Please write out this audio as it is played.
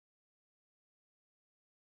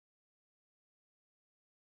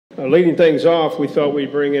Leading things off, we thought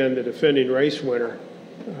we'd bring in the defending race winner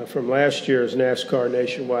from last year's NASCAR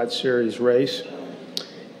Nationwide Series race.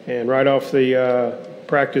 And right off the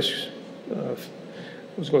practice, I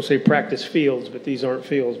was going to say practice fields, but these aren't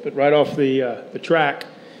fields, but right off the track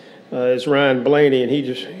is Ryan Blaney, and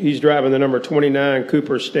he's driving the number 29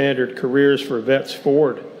 Cooper Standard Careers for Vets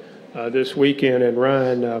Ford this weekend. And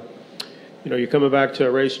Ryan, you're coming back to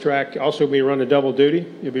a racetrack. Also be running double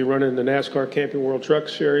duty. You'll be running the NASCAR Camping World Truck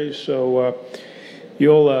Series. So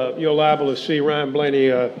you'll liable to see Ryan Blaney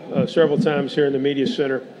several times here in the media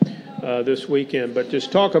center this weekend. But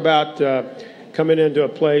just talk about coming into a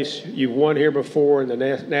place you've won here before in the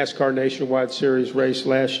NASCAR Nationwide Series race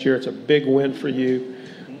last year. It's a big win for you.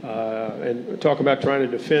 And talk about trying to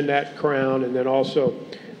defend that crown, and then also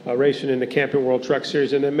racing in the Camping World Truck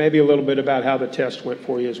Series, and then maybe a little bit about how the test went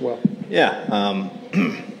for you as well. Yeah,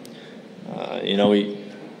 we,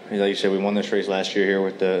 like you said, we won this race last year here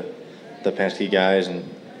with the Penske guys, and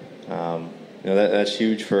that's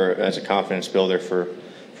huge as a confidence builder for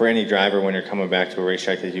any driver when you're coming back to a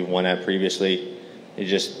racetrack that you've won at previously. You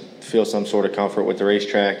just feel some sort of comfort with the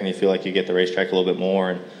racetrack, and you feel like you get the racetrack a little bit more,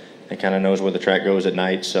 and it kind of knows where the track goes at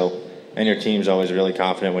night. So, and your team's always really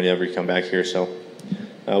confident whenever you come back here. So.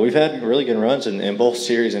 We've had really good runs in both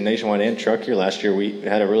series, in Nationwide and Truck here. Last year we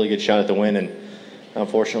had a really good shot at the win, and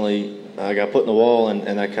unfortunately I got put in the wall,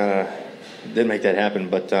 and that kind of didn't make that happen.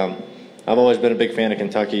 But I've always been a big fan of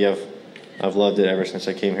Kentucky. I've loved it ever since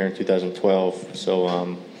I came here in 2012.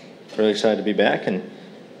 So really excited to be back, and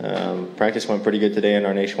practice went pretty good today in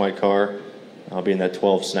our Nationwide car. I'll be in that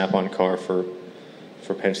 12 snap-on car for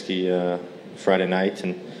Penske Friday night,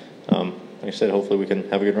 and like I said, hopefully we can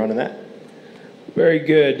have a good run in that. Very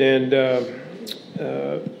good, and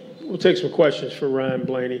we'll take some questions for Ryan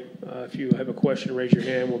Blaney. If you have a question, raise your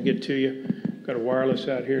hand. We'll get to you. Got a wireless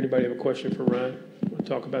out here. Anybody have a question for Ryan? Want to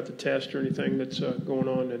talk about the test or anything that's going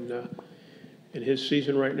on in his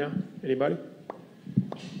season right now? Anybody?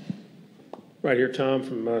 Right here, Tom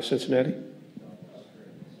from Cincinnati.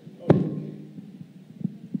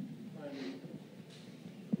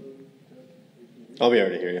 I'll be able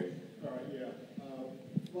to hear you.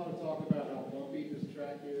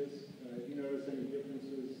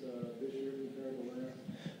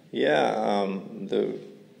 Yeah, the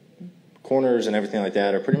corners and everything like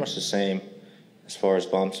that are pretty much the same as far as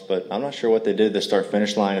bumps, but I'm not sure what they did at the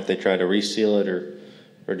start-finish line, if they tried to reseal it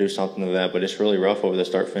or do something to that, but it's really rough over the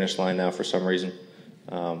start-finish line now for some reason.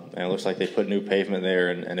 And it looks like they put new pavement there,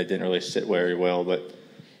 and it didn't really sit very well, but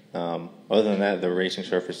other than that, the racing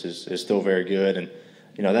surface is still very good, and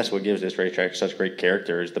that's what gives this racetrack such great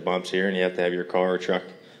character, is the bumps here, and you have to have your car or truck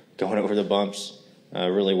going over the bumps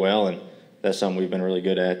really well, and that's something we've been really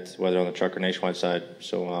good at, whether on the truck or Nationwide side.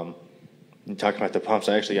 So talking about the bumps,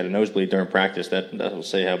 I actually got a nosebleed during practice. That will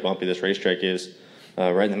say how bumpy this racetrack is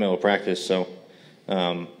right in the middle of practice. So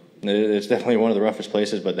it's definitely one of the roughest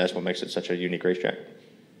places, but that's what makes it such a unique racetrack.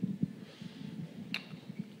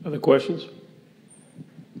 Other questions?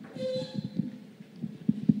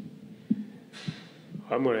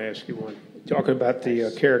 I'm going to ask you one. Talking about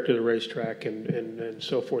the character of the racetrack and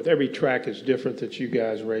so forth. Every track is different that you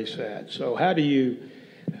guys race at. So how do you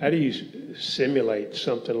simulate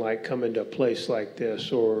something like coming to a place like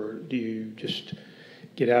this, or do you just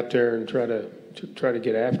get out there and try to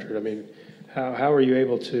get after it? I mean, how are you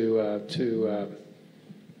able to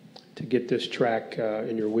get this track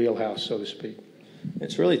in your wheelhouse, so to speak?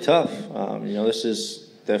 It's really tough. This is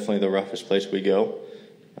definitely the roughest place we go.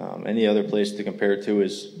 Any other place to compare it to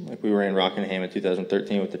is, like, we ran Rockingham in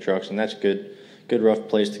 2013 with the trucks, and that's a good rough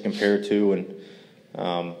place to compare it to. And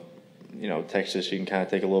Texas, you can kind of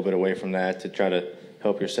take a little bit away from that to try to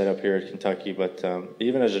help your setup here at Kentucky. But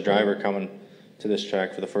even as a driver coming to this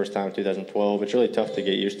track for the first time in 2012, it's really tough to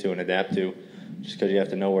get used to and adapt to, just because you have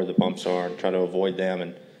to know where the bumps are and try to avoid them,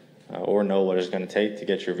 and or know what it's going to take to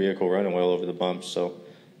get your vehicle running well over the bumps. So.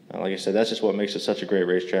 Like I said, that's just what makes it such a great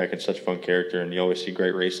racetrack and such a fun character, and you always see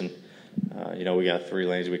great racing. We got 3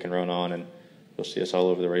 lanes we can run on, and you'll see us all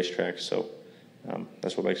over the racetrack. So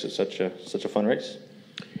that's what makes it such a fun race.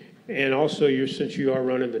 And also, since you are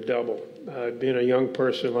running the double, being a young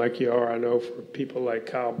person like you are, I know for people like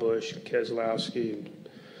Kyle Busch, Keselowski,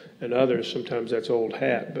 and others, sometimes that's old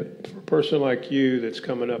hat. But for a person like you that's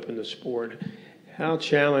coming up in the sport, how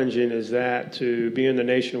challenging is that to be in the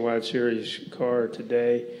Nationwide Series car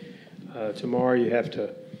today? Tomorrow you have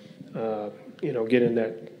to, get in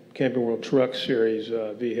that Camping World Truck Series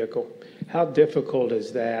vehicle. How difficult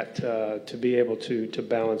is that to be able to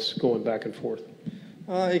balance going back and forth?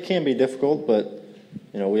 It can be difficult, but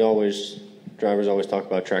drivers always talk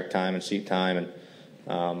about track time and seat time, and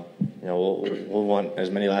We'll want as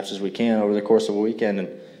many laps as we can over the course of a weekend, and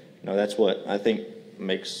that's what I think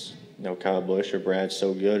makes Kyle Busch or Brad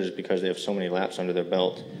so good, is because they have so many laps under their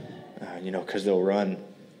belt. Because they'll run,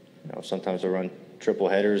 sometimes they'll run triple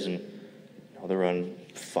headers, and they'll run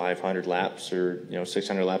 500 laps or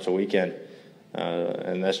 600 laps a weekend,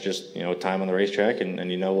 and that's just time on the racetrack, and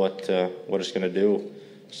what it's going to do.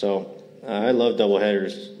 So I love double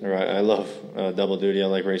headers, or I love double duty. I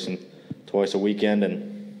like racing twice a weekend,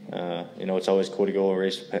 and it's always cool to go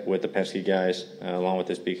race with the Penske guys along with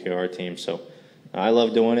this BKR team. So I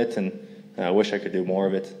love doing it, and I wish I could do more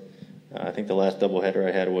of it. I think the last doubleheader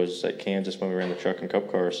I had was at Kansas when we ran the truck and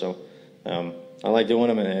cup car. So I like doing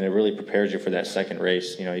them, and it really prepares you for that second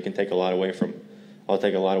race. You can take a lot away from. I'll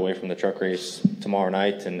take a lot away from the truck race tomorrow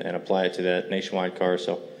night and apply it to that nationwide car.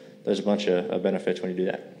 So there's a bunch of benefits when you do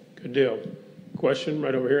that. Good deal. Question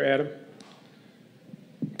right over here, Adam.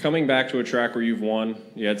 Coming back to a track where you've won,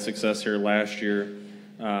 you had success here last year.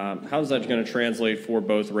 How's that going to translate for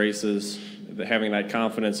both races, having that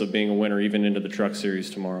confidence of being a winner even into the truck series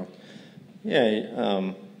tomorrow?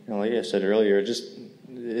 Yeah, like I said earlier,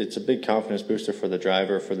 it's a big confidence booster for the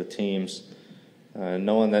driver, for the teams,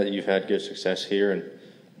 knowing that you've had good success here.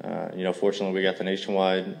 And, fortunately, we got the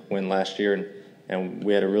nationwide win last year, and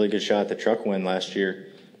we had a really good shot at the truck win last year.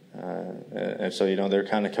 And so, they're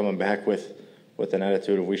kind of coming back with an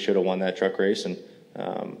attitude of we should have won that truck race, and,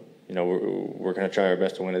 we're going to try our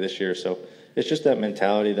best to win it this year. So it's just that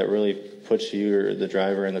mentality that really puts you, or the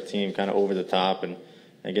driver and the team, kind of over the top and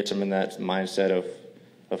gets them in that mindset of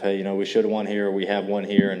hey, we should have won here, or we have won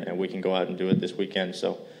here, and we can go out and do it this weekend.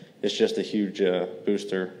 So it's just a huge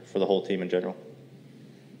booster for the whole team in general.